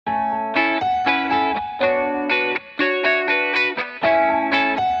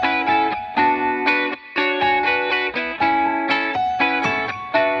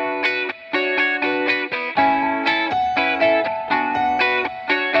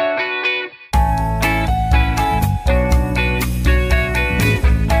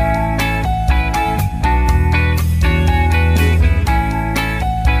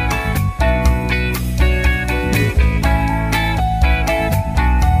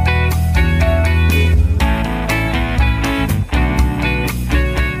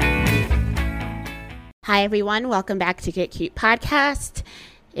Hi, everyone. Welcome back to Get Cute Podcast.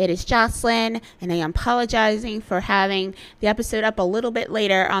 It is Jocelyn, and I am apologizing for having the episode up a little bit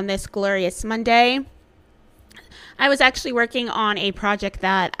later on this glorious Monday. I was actually working on a project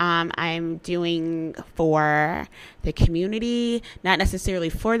that I'm doing for the community, not necessarily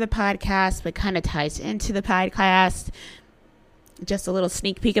for the podcast, but kind of ties into the podcast. Just a little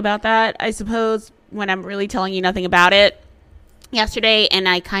sneak peek about that, I suppose, when I'm really telling you nothing about it. Yesterday, and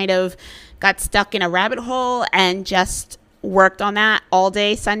I kind of got stuck in a rabbit hole and just worked on that all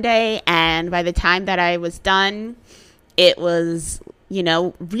day Sunday. And by the time that I was done, it was,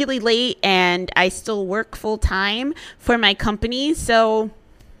 really late, and I still work full time for my company. So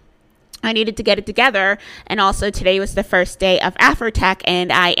I needed to get it together. And also today was the first day of Afrotech,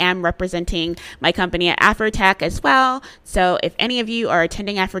 and I am representing my company at Afrotech as well. So if any of you are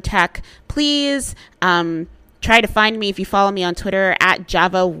attending Afrotech, please, try to find me if you follow me on Twitter at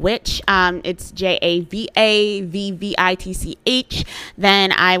JavaVitch. It's JAVAVVITCH.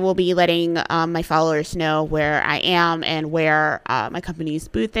 Then I will be letting my followers know where I am and where my company's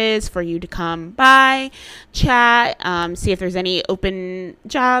booth is for you to come by, chat, see if there's any open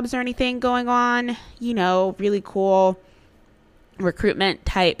jobs or anything going on. Really cool recruitment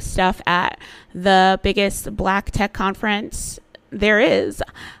type stuff at the biggest Black tech conference there is.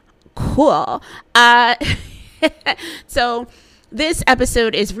 Cool. So this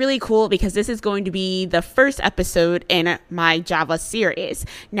episode is really cool because this is going to be the first episode in my Java series.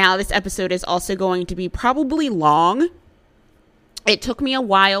 Now, this episode is also going to be probably long. It took me a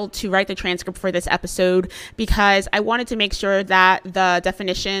while to write the transcript for this episode because I wanted to make sure that the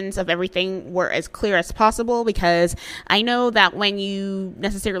definitions of everything were as clear as possible, because I know that when you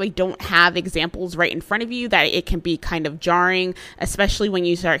necessarily don't have examples right in front of you, that it can be kind of jarring, especially when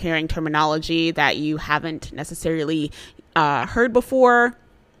you start hearing terminology that you haven't necessarily heard before.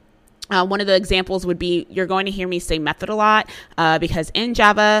 One of the examples would be, you're going to hear me say method a lot because in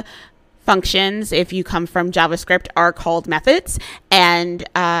Java, functions, if you come from JavaScript, are called methods. And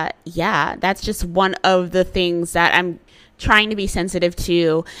that's just one of the things that I'm trying to be sensitive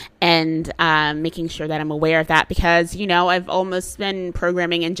to, and making sure that I'm aware of that, because, I've almost been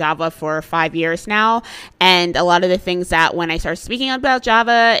programming in Java for 5 years now. And a lot of the things that when I start speaking about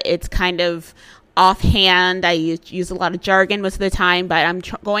Java, it's kind of offhand. I use a lot of jargon most of the time, but I'm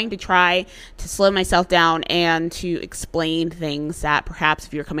going to try to slow myself down and to explain things that perhaps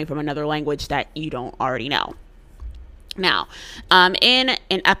if you're coming from another language that you don't already know. Now, in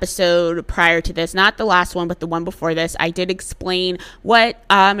an episode prior to this, not the last one, but the one before this, I did explain what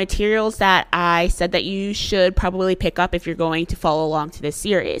materials that I said that you should probably pick up if you're going to follow along to this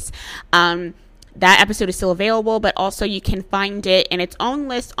series. That episode is still available, but also you can find it in its own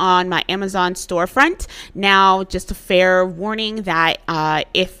list on my Amazon storefront. Now, just a fair warning that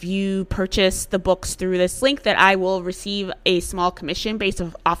if you purchase the books through this link, that I will receive a small commission based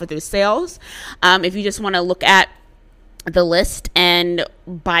off of those sales. If you just want to look at the list and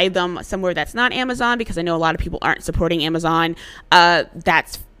buy them somewhere that's not Amazon, because I know a lot of people aren't supporting Amazon,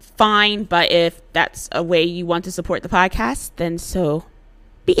 that's fine. But if that's a way you want to support the podcast, then so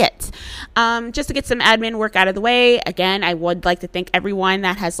be it. Just to get some admin work out of the way, again, I would like to thank everyone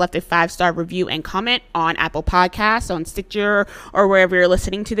that has left a 5-star review and comment on Apple Podcasts, on Stitcher, or wherever you're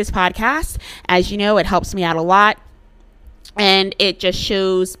listening to this podcast. As you know, it helps me out a lot, and it just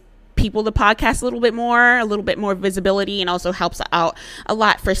shows people the podcast a little bit more visibility, and also helps out a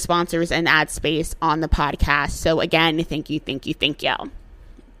lot for sponsors and ad space on the podcast. So again, thank you.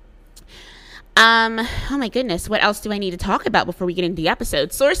 Oh my goodness, what else do I need to talk about before we get into the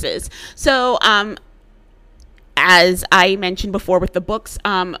episode? Sources. So, as I mentioned before with the books,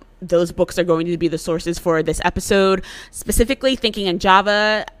 those books are going to be the sources for this episode. Specifically, Thinking in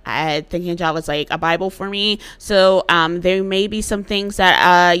Java. Thinking in Java is like a Bible for me. So, there may be some things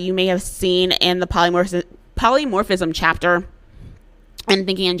that you may have seen in the polymorphism chapter and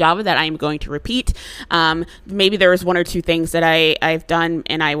Thinking in Java that I'm going to repeat. Maybe there's one or two things that I've done,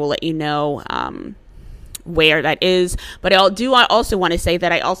 and I will let you know where that is. But I also want to say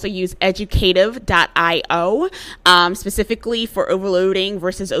that I also use educative.io specifically for overloading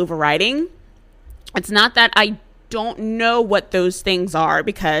versus overriding. It's not that I don't know what those things are,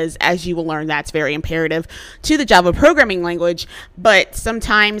 because as you will learn, that's very imperative to the Java programming language. But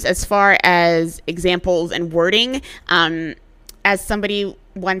sometimes, as far as examples and wording, as somebody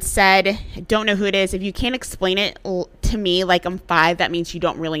once said, I don't know who it is, if you can't explain it to me like I'm 5, that means you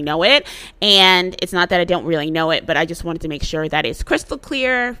don't really know it. And it's not that I don't really know it, but I just wanted to make sure that it's crystal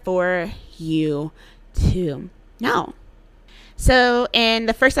clear for you to know. So in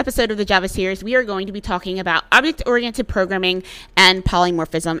the first episode of the Java series, we are going to be talking about object-oriented programming and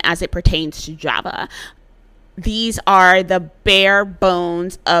polymorphism as it pertains to Java. these are the bare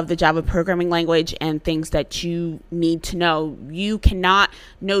bones of the Java programming language and things that you need to know. You cannot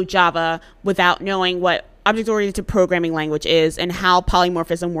know Java without knowing what object-oriented programming language is and how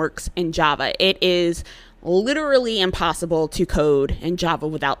polymorphism works in Java. It is literally impossible to code in Java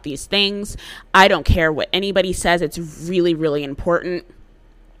without these things. I don't care what anybody says. It's really, really important.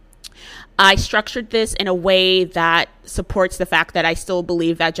 I structured this in a way that supports the fact that I still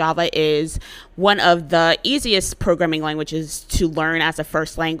believe that Java is one of the easiest programming languages to learn as a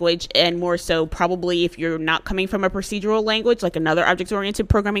first language, and more so probably if you're not coming from a procedural language like another object-oriented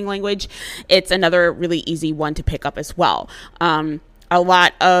programming language, it's another really easy one to pick up as well. A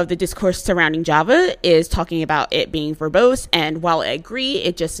lot of the discourse surrounding Java is talking about it being verbose, and while I agree,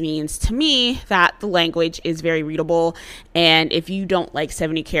 it just means to me that the language is very readable, and if you don't like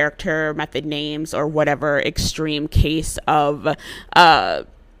 70-character method names or whatever extreme case of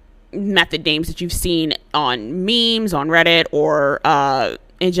method names that you've seen on memes, on Reddit, or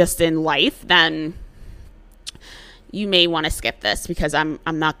just in life, then you may want to skip this, because I'm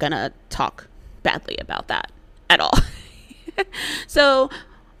not going to talk badly about that at all. So,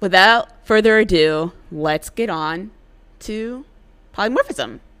 without further ado, let's get on to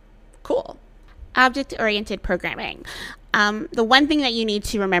polymorphism. Cool. Object-oriented programming. The one thing that you need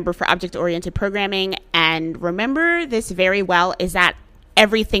to remember for object-oriented programming, and remember this very well, is that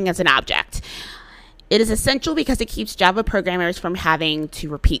everything is an object. It is essential because it keeps Java programmers from having to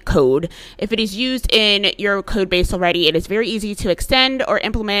repeat code. If it is used in your code base already, it is very easy to extend or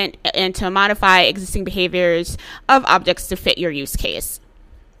implement and to modify existing behaviors of objects to fit your use case.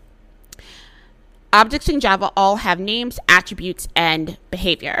 Objects in Java all have names, attributes, and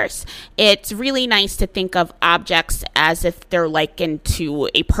behaviors. It's really nice to think of objects as if they're likened to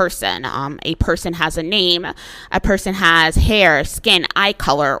a person. A person has a name, a person has hair, skin, eye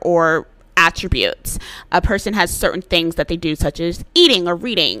color, or attributes. A person has certain things that they do, such as eating or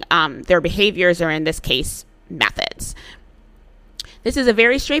reading. Their behaviors are, in this case, methods. This is a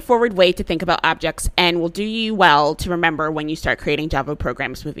very straightforward way to think about objects and will do you well to remember when you start creating Java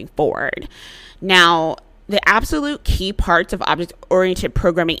programs moving forward. Now, the absolute key parts of object-oriented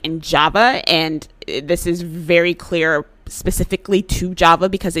programming in Java, and this is very clear specifically to Java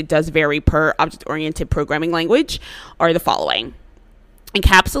because it does vary per object-oriented programming language, are the following: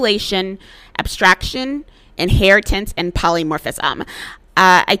 encapsulation, abstraction, inheritance, and polymorphism.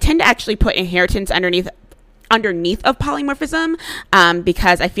 I tend to actually put inheritance underneath of polymorphism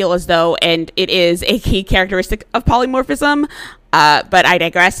because I feel as though, and it is a key characteristic of polymorphism, but I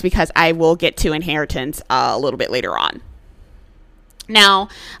digress because I will get to inheritance a little bit later on. Now,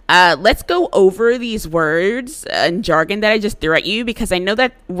 let's go over these words and jargon that I just threw at you, because I know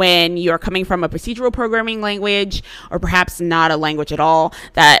that when you're coming from a procedural programming language, or perhaps not a language at all,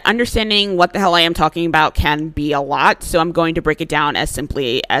 that understanding what the hell I am talking about can be a lot. So I'm going to break it down as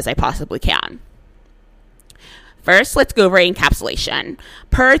simply as I possibly can. First, let's go over encapsulation.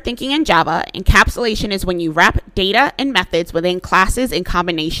 Per Thinking in Java, encapsulation is when you wrap data and methods within classes in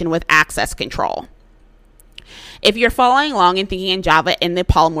combination with access control. If you're following along in Thinking in Java in the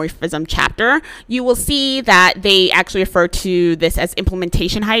polymorphism chapter, you will see that they actually refer to this as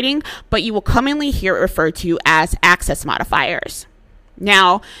implementation hiding, but you will commonly hear it referred to as access modifiers.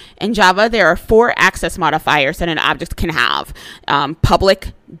 Now, in Java, there are 4 access modifiers that an object can have: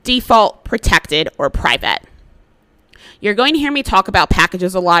 public, default, protected, or private. You're going to hear me talk about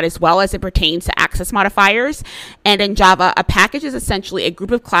packages a lot as well as it pertains to access modifiers. And in Java, a package is essentially a group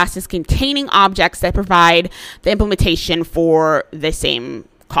of classes containing objects that provide the implementation for the same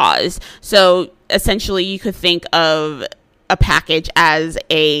cause. So essentially, you could think of a package as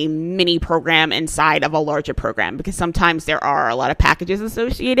a mini program inside of a larger program, because sometimes there are a lot of packages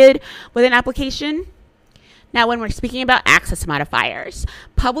associated with an application. Now, when we're speaking about access modifiers,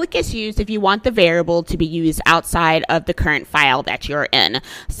 public is used if you want the variable to be used outside of the current file that you're in.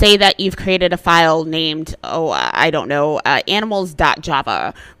 Say that you've created a file named,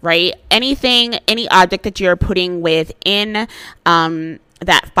 animals.java, right? Any object that you're putting within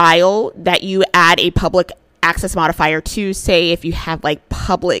that file that you add a public access modifier to, say if you have like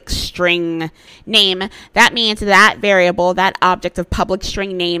public string name, that means that variable, that object of public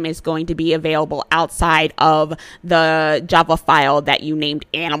string name, is going to be available outside of the Java file that you named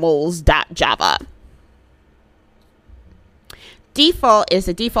animals.java. Default is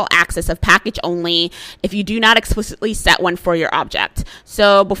the default access of package only if you do not explicitly set one for your object.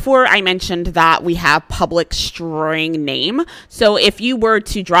 So before I mentioned that we have public string name. So if you were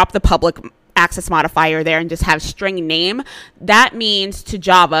to drop the public access modifier there and just have string name, that means to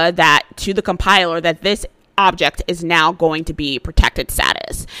Java, that to the compiler, that this object is now going to be protected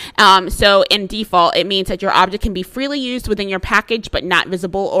status. So in default, it means that your object can be freely used within your package, but not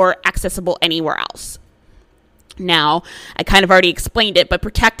visible or accessible anywhere else. Now, I kind of already explained it, but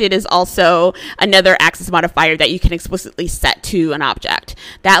protected is also another access modifier that you can explicitly set to an object.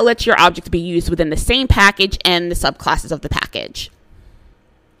 That lets your object be used within the same package and the subclasses of the package.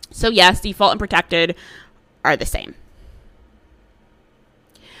 So yes, default and protected are the same.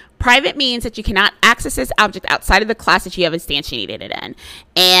 Private means that you cannot access this object outside of the class that you have instantiated it in.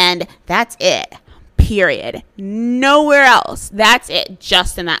 And that's it. Period. Nowhere else. That's it.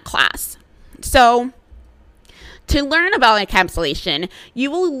 Just in that class. So, to learn about encapsulation,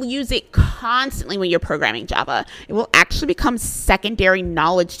 you will use it constantly when you're programming Java. It will actually become secondary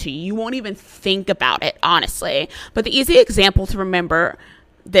knowledge to you. You won't even think about it, honestly. But the easy example to remember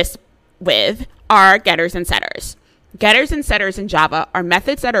this with are getters and setters. Getters and setters in Java are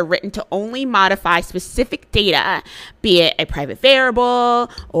methods that are written to only modify specific data, be it a private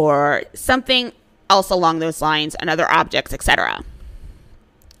variable or something else along those lines, and other objects, etc.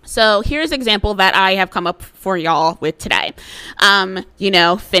 So here's an example that I have come up for y'all with today.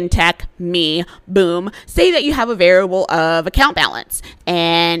 FinTech, me, boom. Say that you have a variable of account balance.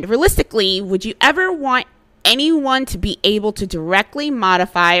 And realistically, would you ever want anyone to be able to directly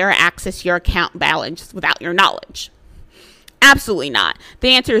modify or access your account balance without your knowledge? Absolutely not. The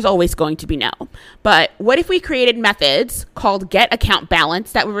answer is always going to be no. But what if we created methods called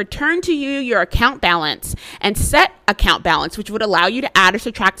getAccountBalance that would return to you your account balance and setAccountBalance, which would allow you to add or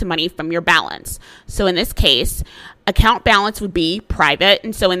subtract money from your balance? So in this case, account balance would be private.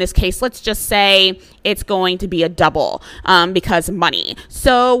 And so in this case, let's just say it's going to be a double because money.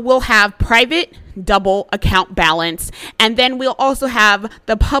 So we'll have private double account balance. And then we'll also have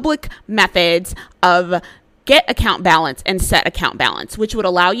the public methods of get account balance and set account balance, which would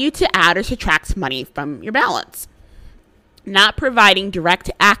allow you to add or subtract money from your balance. Not providing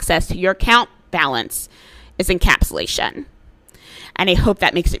direct access to your account balance is encapsulation. And I hope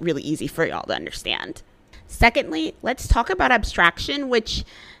that makes it really easy for y'all to understand. Secondly, let's talk about abstraction, which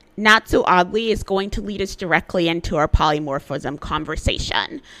not so oddly is going to lead us directly into our polymorphism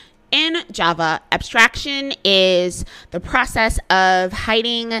conversation. In Java, abstraction is the process of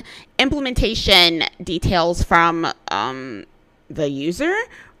hiding implementation details from the user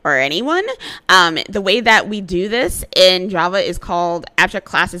or anyone. The way that we do this in Java is called abstract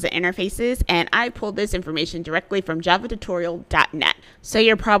classes and interfaces, and I pulled this information directly from javatutorial.net. So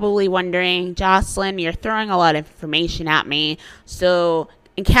you're probably wondering, Jocelyn, you're throwing a lot of information at me. So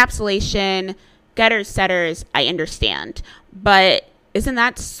encapsulation, getters, setters, I understand. But isn't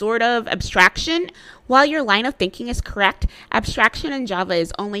that sort of abstraction? While your line of thinking is correct, abstraction in Java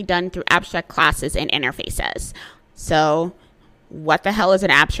is only done through abstract classes and interfaces. So what the hell is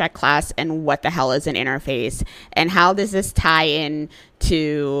an abstract class and what the hell is an interface? And how does this tie in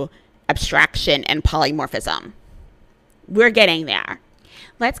to abstraction and polymorphism? We're getting there.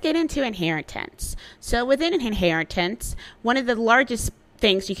 Let's get into inheritance. So within an inheritance, one of the largest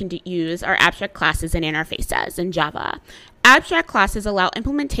things you can use are abstract classes and interfaces in Java. Abstract classes allow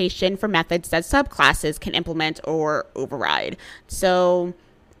implementation for methods that subclasses can implement or override. So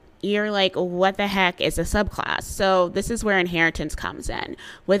you're like, what the heck is a subclass? So this is where inheritance comes in.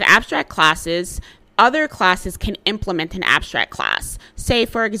 With abstract classes, other classes can implement an abstract class. Say,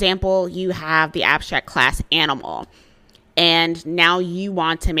 for example, you have the abstract class animal, and now you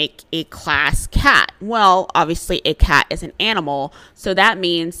want to make a class cat. Well, obviously a cat is an animal, so that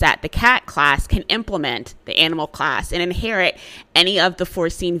means that the cat class can implement the animal class and inherit any of the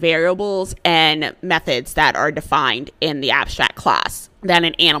foreseen variables and methods that are defined in the abstract class that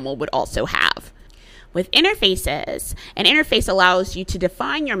an animal would also have. With interfaces, an interface allows you to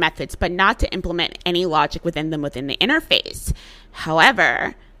define your methods but not to implement any logic within them within the interface.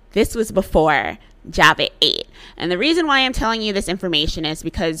 However, this was before Java 8. And the reason why I'm telling you this information is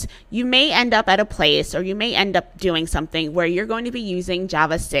because you may end up at a place or you may end up doing something where you're going to be using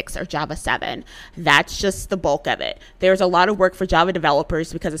Java 6 or Java 7. That's just the bulk of it. There's a lot of work for Java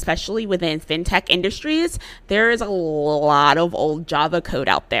developers because especially within fintech industries, there is a lot of old Java code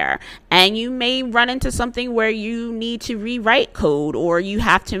out there. And you may run into something where you need to rewrite code or you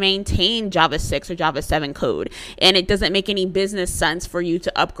have to maintain Java 6 or Java 7 code. And it doesn't make any business sense for you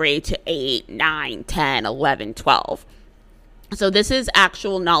to upgrade to 8, 9, 10, 11, 12. So this is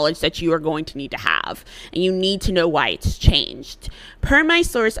actual knowledge that you are going to need to have, and you need to know why it's changed. Per my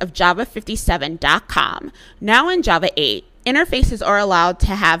source of java57.com, now in Java 8, interfaces are allowed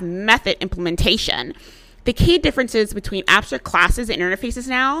to have method implementation. The key differences between abstract classes and interfaces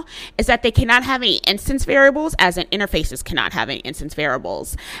now is that they cannot have any instance variables, as in interfaces cannot have any instance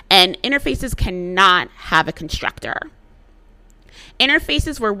variables, and interfaces cannot have a constructor.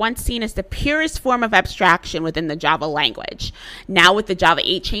 Interfaces were once seen as the purest form of abstraction within the Java language. Now with the Java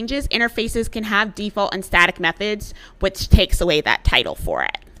 8 changes, interfaces can have default and static methods, which takes away that title for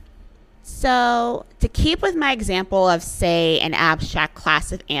it. So to keep with my example of, say, an abstract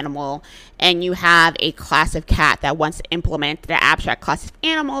class of animal, and you have a class of cat that wants to implement the abstract class of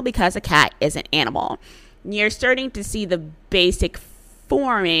animal because a cat is an animal, you're starting to see the basic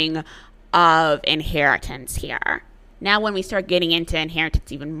forming of inheritance here. Now, when we start getting into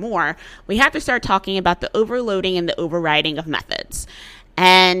inheritance even more, we have to start talking about the overloading and the overriding of methods.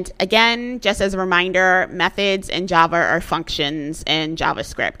 And again, just as a reminder, methods in Java are functions in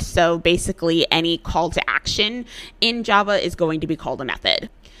JavaScript. So basically, any call to action in Java is going to be called a method.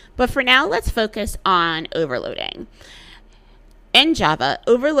 But for now, let's focus on overloading. In Java,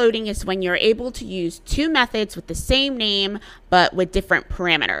 overloading is when you're able to use two methods with the same name, but with different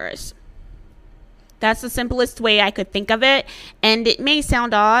parameters. That's the simplest way I could think of it, and it may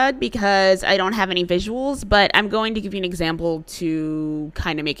sound odd because I don't have any visuals, but I'm going to give you an example to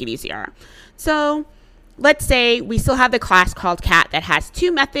kind of make it easier. So let's say we still have the class called cat that has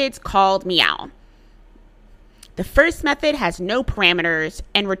two methods called meow. The first method has no parameters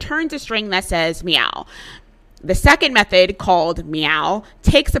and returns a string that says meow. The second method, called meow,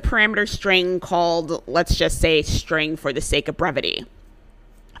 takes a parameter string called, let's just say, string for the sake of brevity.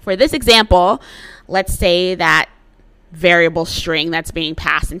 For this example, let's say that variable string that's being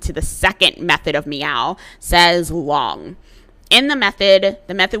passed into the second method of meow says long. In the method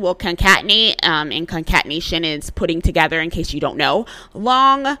will concatenate, and concatenation is putting together, in case you don't know,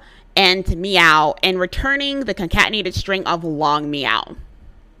 long and meow, and returning the concatenated string of long meow.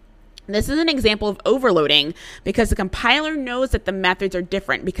 This is an example of overloading because the compiler knows that the methods are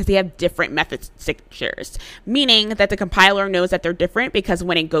different because they have different method signatures, meaning that the compiler knows that they're different because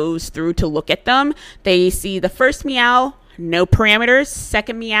when it goes through to look at them, they see the first meow, no parameters,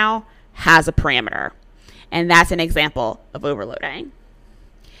 second meow has a parameter. And that's an example of overloading.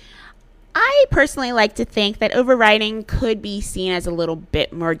 I personally like to think that overriding could be seen as a little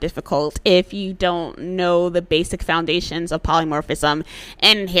bit more difficult if you don't know the basic foundations of polymorphism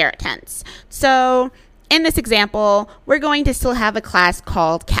and inheritance. So in this example, we're going to still have a class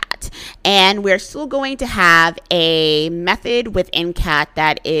called cat, and we're still going to have a method within cat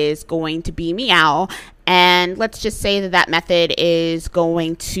that is going to be meow, and let's just say that that method is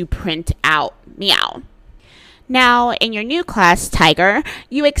going to print out meow. Now, in your new class, tiger,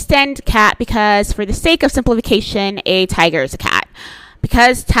 you extend cat because, for the sake of simplification, a tiger is a cat.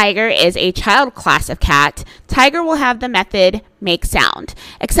 Because tiger is a child class of cat, tiger will have the method make sound,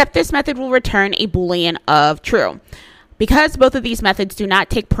 except this method will return a boolean of true. Because both of these methods do not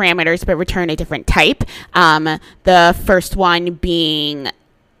take parameters but return a different type, the first one being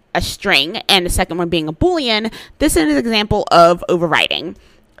a string and the second one being a boolean, this is an example of overriding.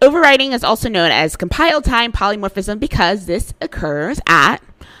 Overriding is also known as compile time polymorphism because this occurs at,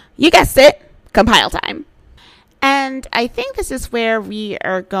 you guessed it, compile time. And I think this is where we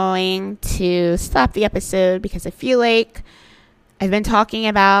are going to stop the episode because I feel like I've been talking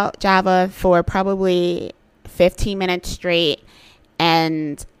about Java for probably 15 minutes straight,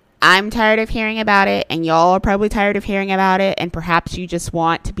 and I'm tired of hearing about it, and y'all are probably tired of hearing about it, and perhaps you just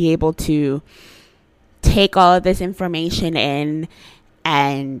want to be able to take all of this information in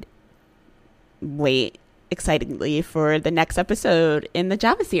and wait excitedly for the next episode in the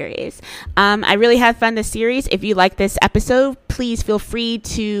Java series. I really had fun this series. If you like this episode, please feel free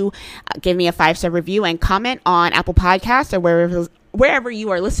to give me a 5-star review and comment on Apple Podcasts or wherever you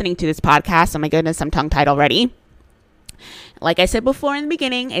are listening to this podcast. Oh my goodness, I'm tongue-tied already. Like I said before in the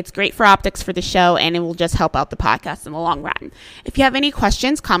beginning, it's great for optics for the show, and it will just help out the podcast in the long run. If you have any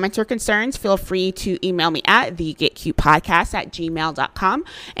questions, comments, or concerns, feel free to email me at thegetcutepodcast@gmail.com,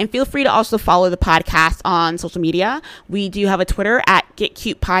 and feel free to also follow the podcast on social media. We do have a Twitter at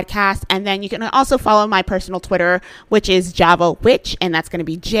GetCutePodcast, and then you can also follow my personal Twitter, which is JavaWitch, and that's going to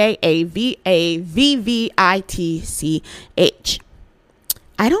be JAVAVVITCH.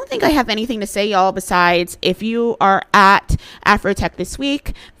 I don't think I have anything to say, y'all, besides if you are at Afrotech this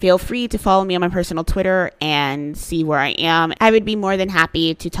week, feel free to follow me on my personal Twitter and see where I am. I would be more than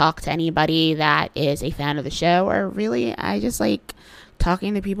happy to talk to anybody that is a fan of the show, or really, I just like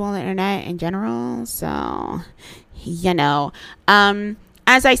talking to people on the internet in general, so, you know.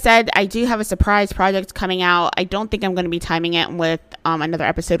 As I said, I do have a surprise project coming out. I don't think I'm going to be timing it with another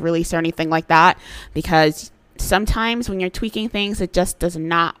episode release or anything like that, because sometimes when you're tweaking things, it just does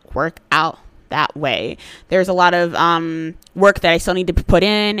not work out that way. There's a lot of work that I still need to put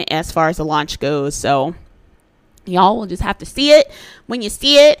in as far as the launch goes. So y'all will just have to see it when you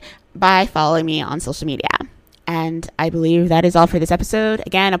see it by following me on social media. And I believe that is all for this episode.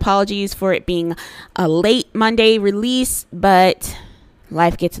 Again, apologies for it being a late Monday release, but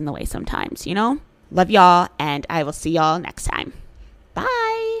life gets in the way sometimes, you know? Love y'all, and I will see y'all next time.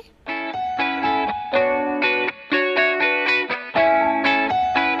 Bye.